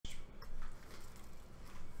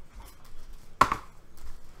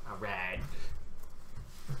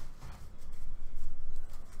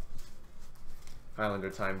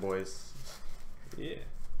Highlander time, boys. Yeah.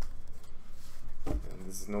 And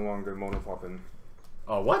this is no longer mono poppin'.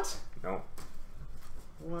 Oh, what? No.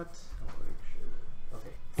 What? Holy shit.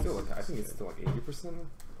 Okay. Still, like, I think it's still like 80%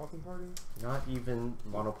 poppin' party. Not even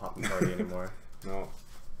mono poppin' party anymore. No.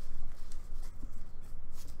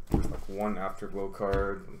 There's like 1 afterglow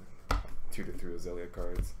card, and 2 to 3 Azalea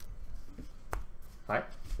cards. Hi?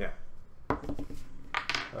 Yeah.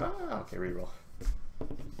 Ah, okay, reroll.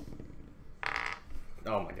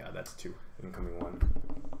 Oh my god, that's 2. Incoming 1.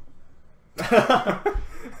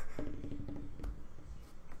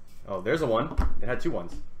 Oh, there's a 1. It had 2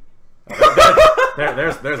 1s.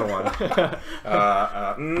 Oh, there's a 1.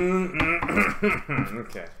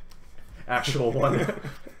 Okay. Actual 1.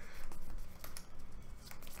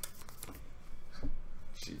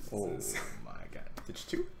 Jesus. Oh my god. Ditch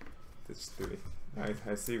 2? Ditch 3.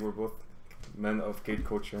 I see we're both men of gate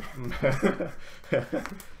culture.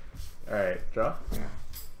 Alright, draw? Yeah.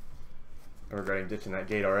 I'm regretting ditching that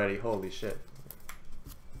gate already. Holy shit.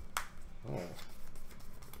 Oh.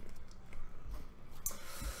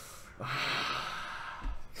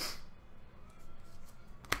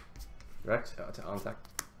 Direct? To on attack.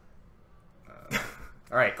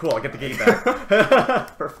 Alright, cool. I'll get the gate back.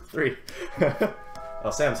 Perfect. 3. Oh,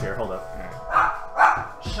 Sam's here. Hold up. Yeah.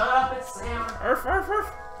 Shut up, it's Sam. Arf, arf,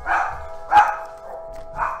 arf.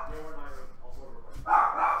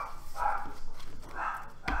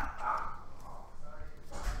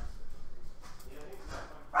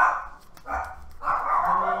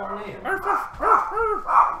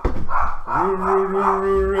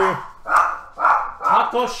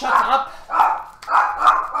 Taco, shut up!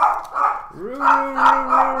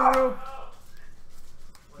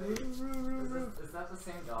 Is that the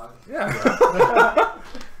same dog? Yeah.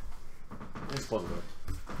 Just close the door.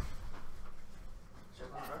 Check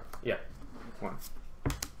on her. Yeah. 1.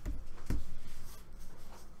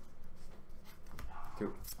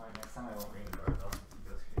 2. Alright, next time I won't ring the doorbell. He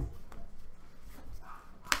goes crazy.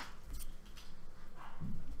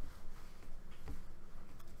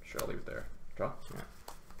 Sure, I'll leave it there. Draw? Yeah.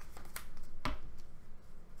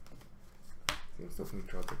 Seems still can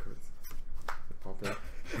draw the cards. Pop it.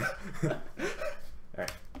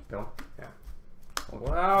 Alright, go. Yeah. Oh,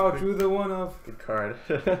 Wow, drew the 1 of. good card.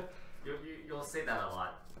 You'll say that a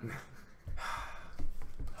lot.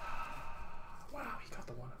 Wow, he got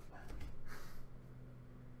the 1 of.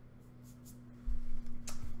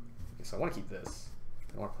 Okay, so I want to keep this.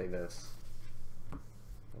 I want to play this. I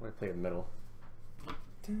want to play the middle.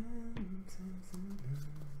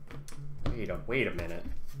 Wait a minute.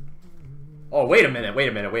 Oh, wait a minute.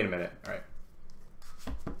 Alright.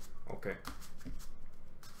 Okay.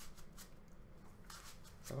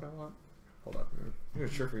 Is that what I want? Hold up.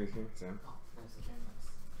 Here's a shirt for you here, Sam. Oh, there's the canvas.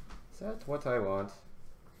 Is that what I want?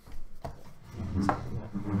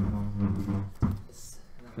 This.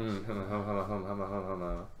 Alright,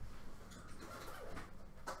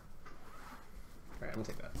 I'm gonna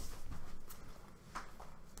take that.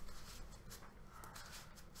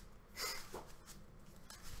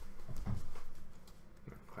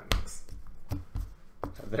 Climax.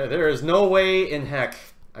 There is no way in heck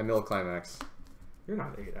I mill climax. You're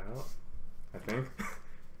not 8 out, I think.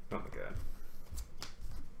 Oh my god.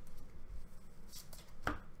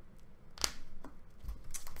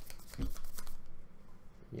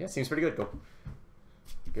 Yeah, seems pretty good. Go.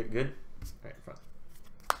 Good. Alright, front.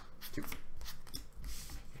 2.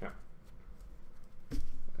 Yeah.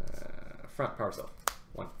 Front, power self.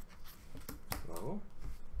 1. No.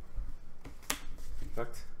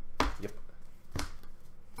 Effect. Yep.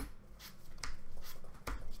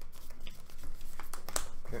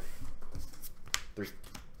 Okay. 3.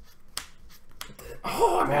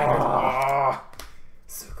 Oh, man. Oh,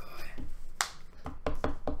 so good.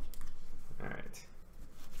 Alright.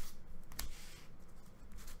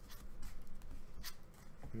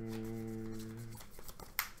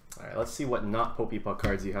 Alright, let's see what not Popey Puck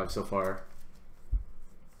cards you have so far.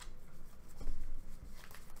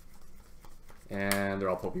 And they're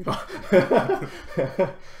all Popey Puck.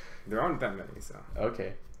 There aren't that many, so.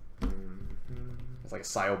 Okay. There's like a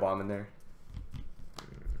Scio Bomb in there.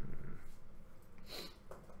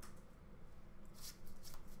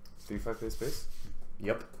 Do you 5 pay space?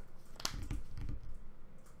 Yep.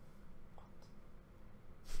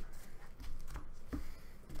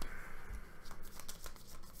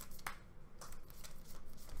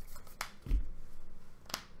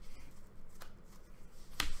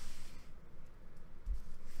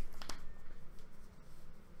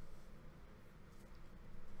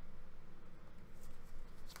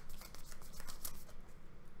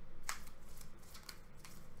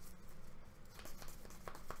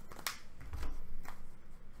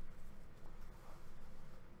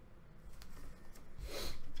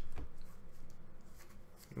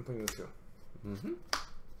 I'm playing this too. Mm-hmm.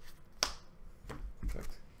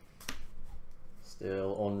 Perfect.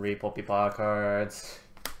 Still Onry Poppy Power cards.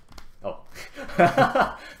 Oh.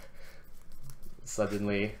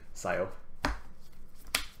 Suddenly, Sayo.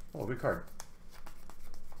 Oh, good card.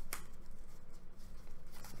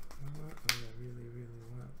 What I really, really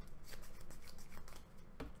want.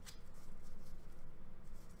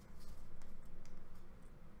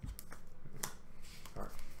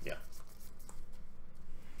 Alright. Yeah.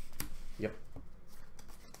 Yep.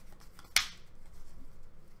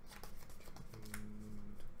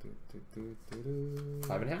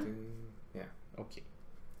 Five and a half? Yeah. Okay.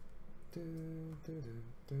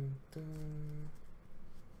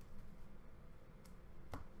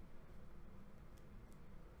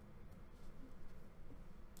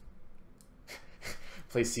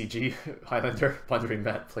 Play CG Highlander, Bandori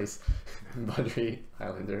Mat, plays Bandori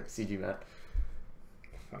Highlander, CG Mat.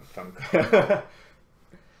 Fun.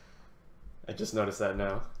 I just noticed that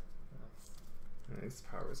now. These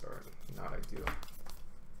powers are not ideal.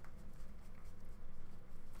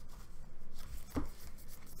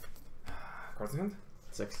 Cards in hand?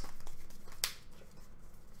 6.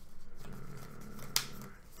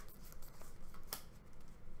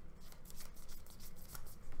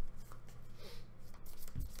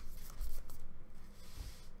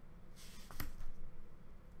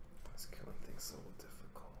 That's killing things so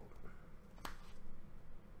difficult.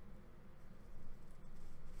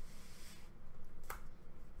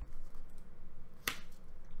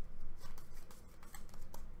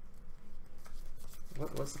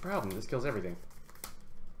 What's the problem? This kills everything.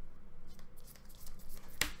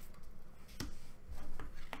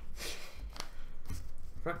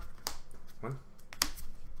 Right. 1.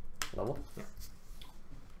 Level? Yeah.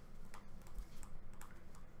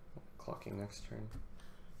 Clocking next turn.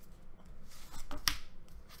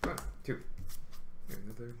 1, 2.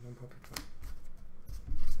 Another one puppy.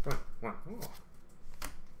 1. Oh.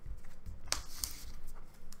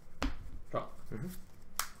 Draw. Mm-hmm.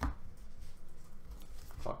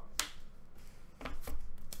 Clock.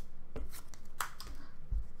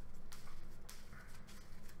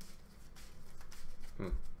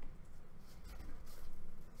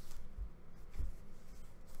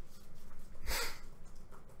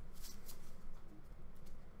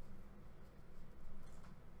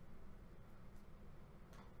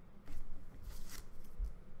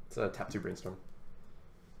 It's a tap 2 brainstorm.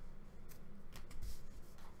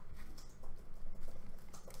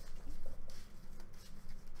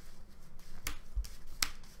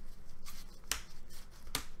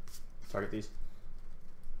 Target these.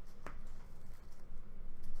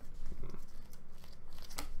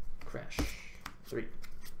 Crash. 3.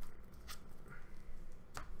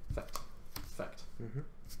 Effect. Effect. Mm-hmm.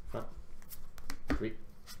 Front. 3.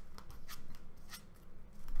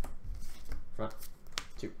 Front.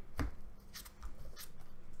 2.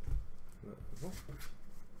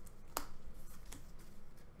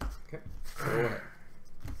 Okay. Go ahead.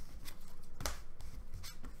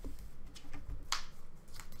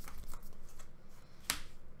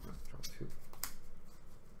 Draw 2.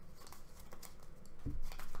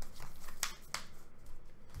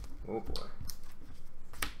 Oh boy.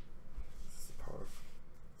 This is powerful.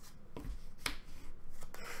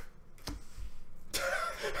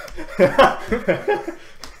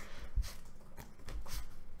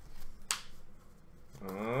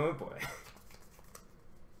 Oh boy.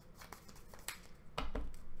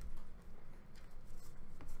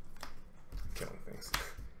 Killing things.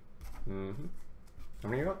 Mm-hmm. How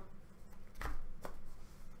many you got?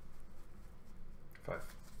 5.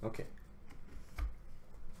 Okay.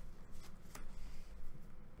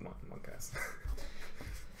 One cast.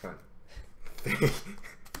 Fine. 3.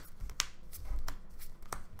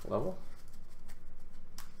 Level?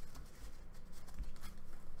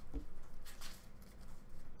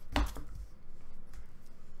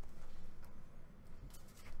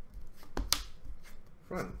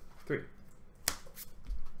 Run. 3.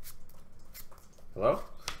 Hello?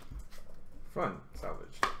 Fun.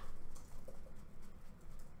 Salvage.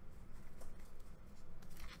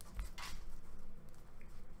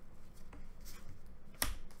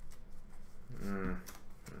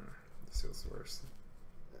 This feels worse.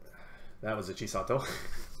 That was a Chisato.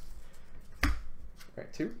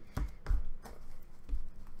 Alright, 2.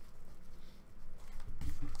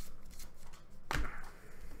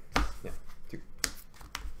 Yeah, 2.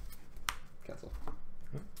 Cancel.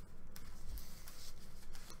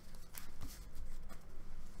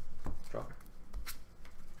 Draw.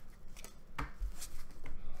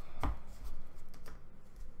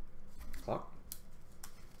 Clock.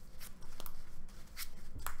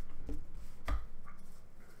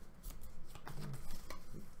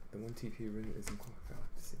 One TP really isn't qualified. I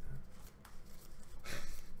like to see that.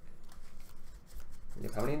 You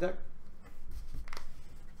have how many in deck?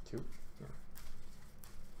 2? Yeah.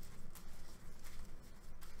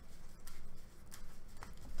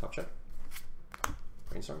 Top check.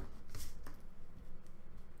 Brainstorm.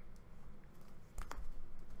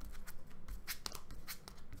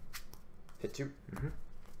 Hit 2. Mm-hmm.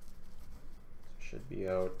 Should be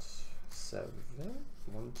out 7.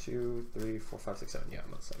 1, 2, 3, 4, 5, 6, 7. Yeah,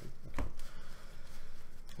 I'm at 7. Okay.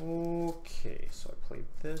 Okay, so I played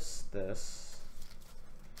this.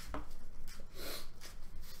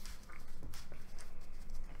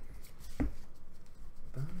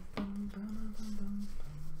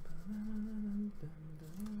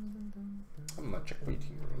 I'm gonna check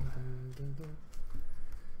waiting room.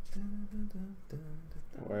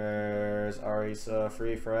 Where's Arisa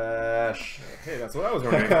Free Fresh? Hey, that's what I was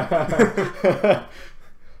wondering.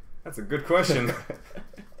 That's a good question.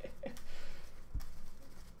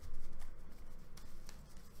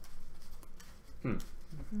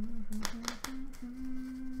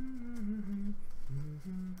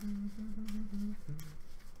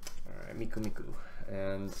 Alright, Miku.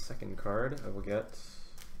 And second card, I will get...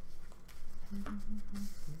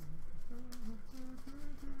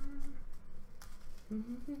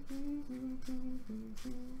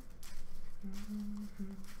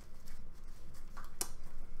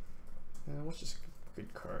 what's just a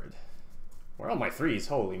good card? Where are all my 3s?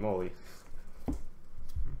 Holy moly.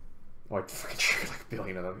 Oh, I fucking triggered like a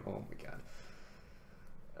billion of them. Oh my god.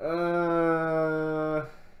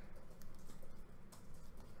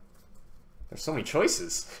 There's so many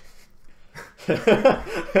choices. Get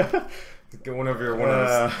one of your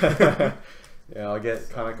winners. Yeah, I'll get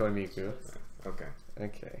Kanako and Miku. Okay.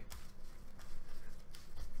 Okay.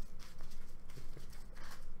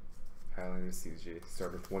 Highlander CG.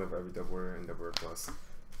 Start with one of every double rare and double rare plus.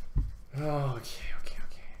 Oh, okay.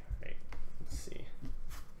 Right. Let's see.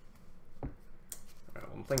 Alright,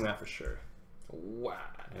 well, I'm playing that for sure. Wow.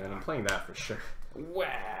 And I'm playing that for sure.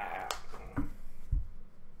 Wow.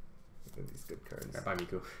 Look at these good cards. Alright, bye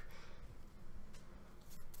Miku.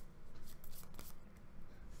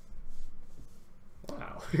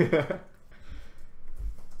 Wow.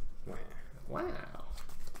 Wow. Wow.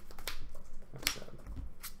 That's sad.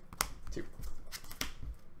 2.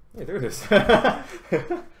 Hey, there it is. Found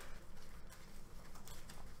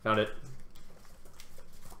it.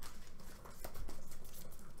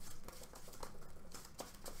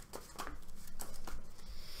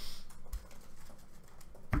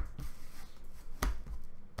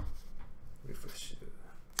 Refresh.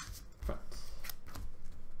 Front.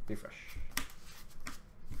 Refresh.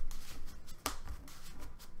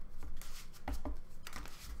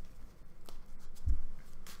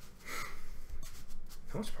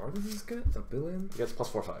 How much power does this get? $1 billion? It gets plus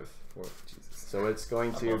 4/5. For Jesus. So it's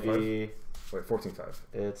going to Above be. Wait, 14.5.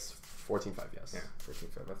 It's 14/5, yes. Yeah,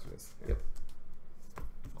 14.5 after this. Yeah. Yep.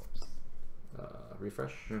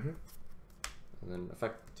 Refresh. Mm-hmm. And then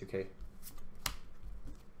effect 2K.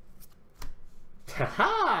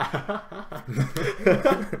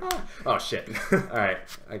 Oh shit. Alright,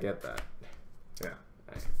 I get that. Yeah.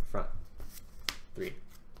 Alright, front. 3.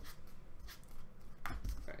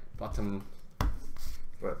 Alright, bottom.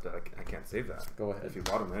 But I can't save that. Go ahead. If you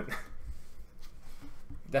bottom it.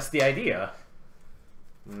 That's the idea.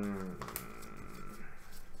 No,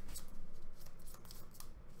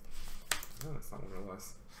 that's not what it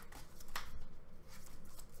was.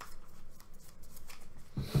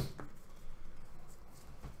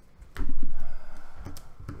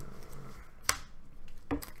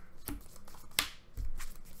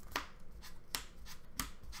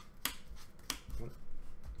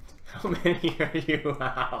 How many are you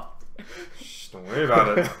out? Shh, don't worry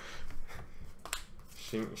about it.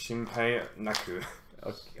 Shinpei naku.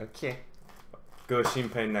 Okay. Go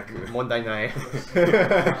shinpei naku. 問題ない。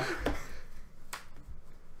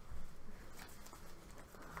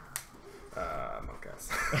Monkas.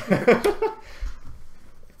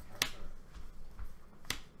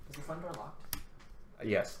 Is the front door locked?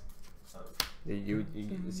 Yes. Oh.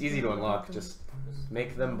 It's easy to unlock. Just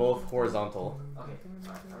make them both horizontal. Okay,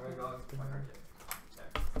 alright, I'm gonna go with my card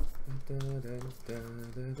check.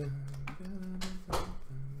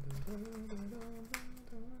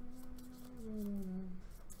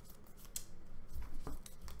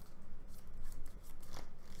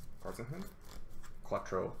 Cards in hand?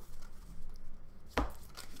 Quattro.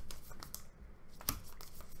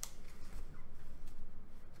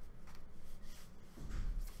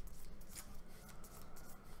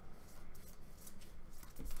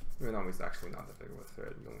 Uranami is actually not that big of a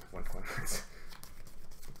threat. You only have 1 coin.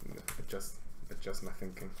 Adjust my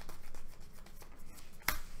thinking.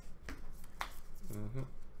 Mm-hmm.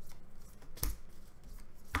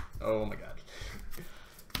 Oh my god.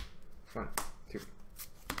 1, 2.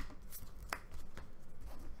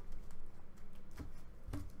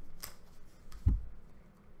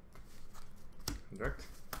 Direct.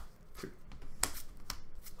 2.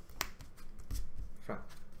 Front.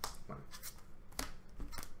 1.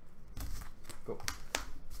 Go.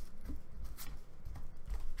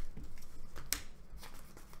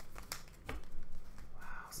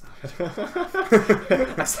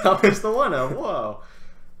 I salvaged the one. Whoa.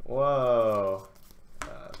 Whoa.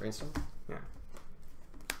 Brainstorm? Yeah.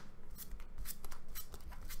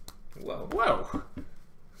 Whoa. Whoa.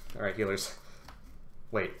 Alright, healers.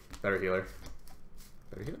 Wait, better healer.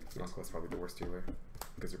 Better healer? Yes. That's probably the worst healer.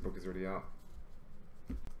 Because your book is already out.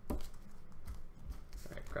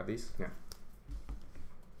 Alright, grab these. Yeah.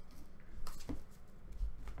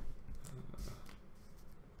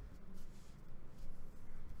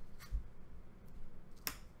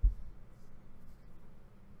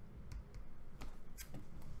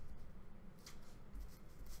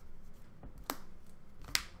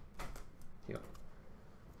 Heal.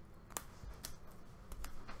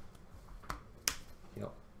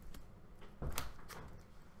 Heal.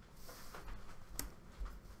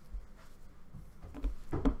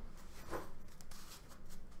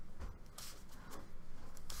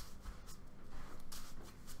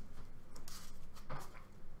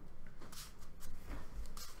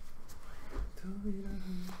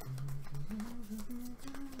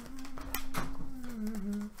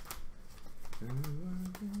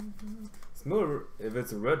 Similar if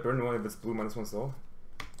it's a red, burn 1. If it's blue, -1 soul.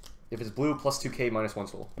 If it's blue, plus 2k, minus 1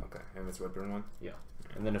 soul. Okay. If it's red, burn 1. Yeah.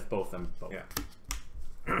 And then if both, then both. Yeah.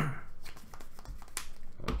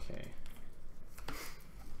 Okay.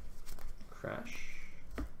 Crash.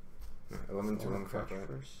 Yeah, 11 to 1 crash right?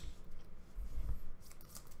 first.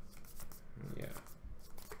 Yeah.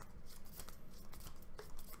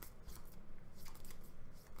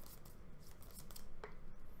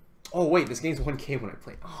 Oh wait, this gains 1k when I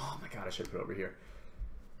play. Oh my god, I should put it over here.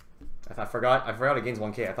 I forgot it gains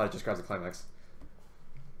 1k. I thought it just grabs the climax.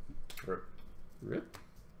 Rip. Rip.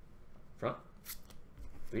 Front.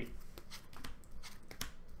 3.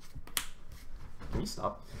 Can you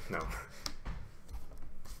stop? No.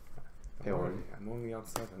 Hey, I'm only out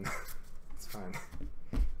 7. It's fine.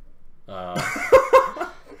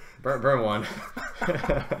 Burn 1.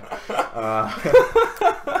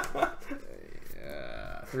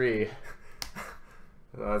 Yeah, 3.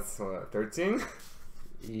 That's 13?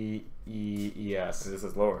 Yes. And this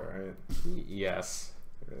is lower, right? Yes.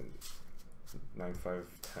 9, 5,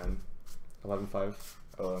 10. 11, 5.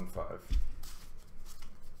 11, 5.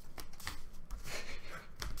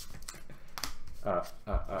 I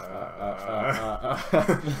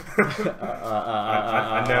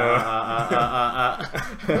know.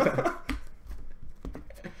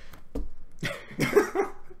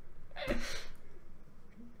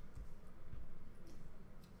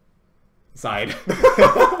 Side.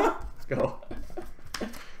 Go.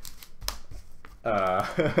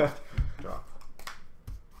 Drop.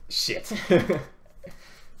 Shit.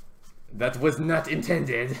 That was not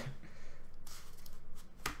intended.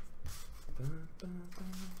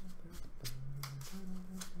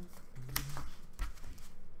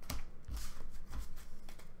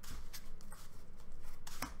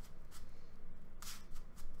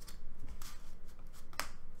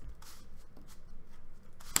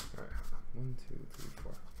 Alright, 1, 2, 3,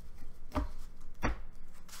 4.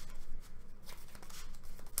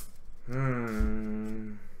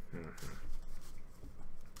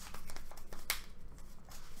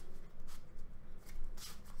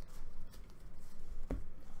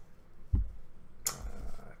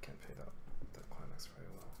 I can't pay the climax very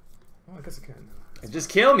well. Oh, I guess I can. Just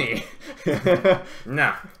kill me.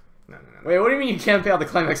 No. Wait, what do you mean you can't pay out the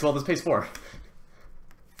climax while this pays 4?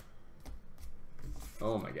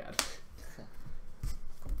 Oh my god.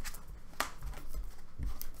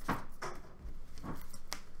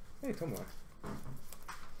 Hey, come on.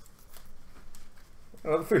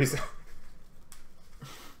 Oh, the freeze. I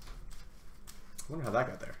wonder how that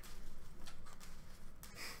got there.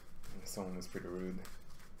 Someone was pretty rude.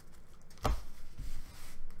 Do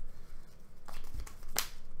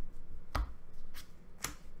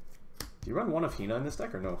you run one of Hina in this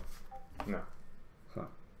deck or no? No. Huh.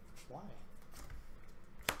 Why?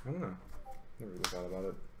 I don't know. Never really thought about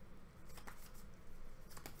it.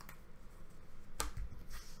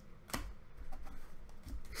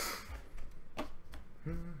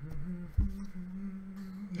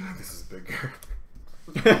 This is bigger.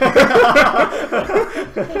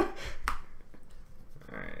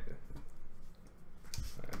 Alright.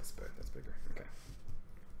 That's bigger. Okay.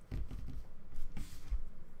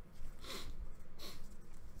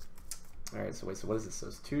 Alright, so wait, so what is this? So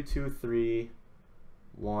it's 2, 2, 3,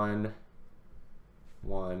 1,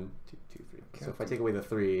 1, 2, 2, 3. So if I take away the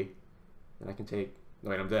 3, then I can take. No,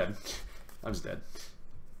 wait, I'm dead. I'm just dead.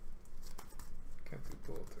 Can't do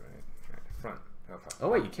both, right? Alright, front. Oh,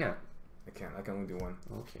 wait, you can't. I can't. I can only do one.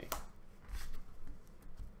 Okay.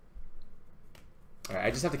 Alright, I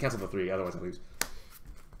just have to cancel the 3, otherwise I lose.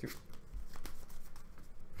 2.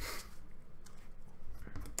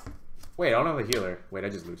 Wait, I don't have a healer. Wait, I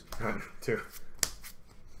just lose. 1, 2.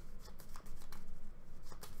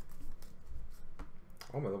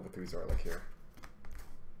 All my level 3s are like here.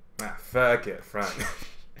 Ah, fuck it, front.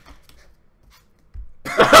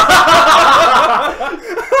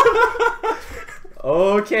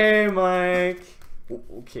 Okay, Mike.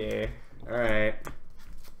 Okay. Alright.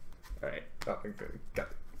 Alright. Oh, good. Got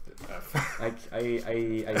it. F.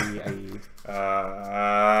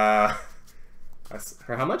 That's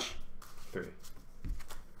For how much? 3.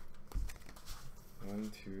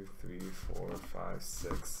 1, 2, 3, 4, 5,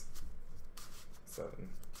 6, 7.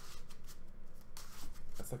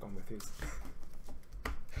 That's like all my things.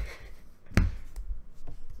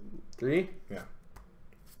 3? Yeah.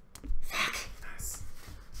 Fuck. Nice.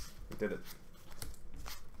 We did it.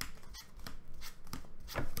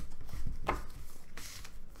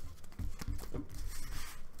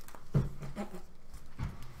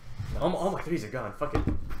 All my 3s are gone. Fuck it.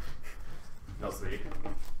 No 3.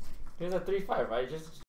 Here's a 3-5, right? Just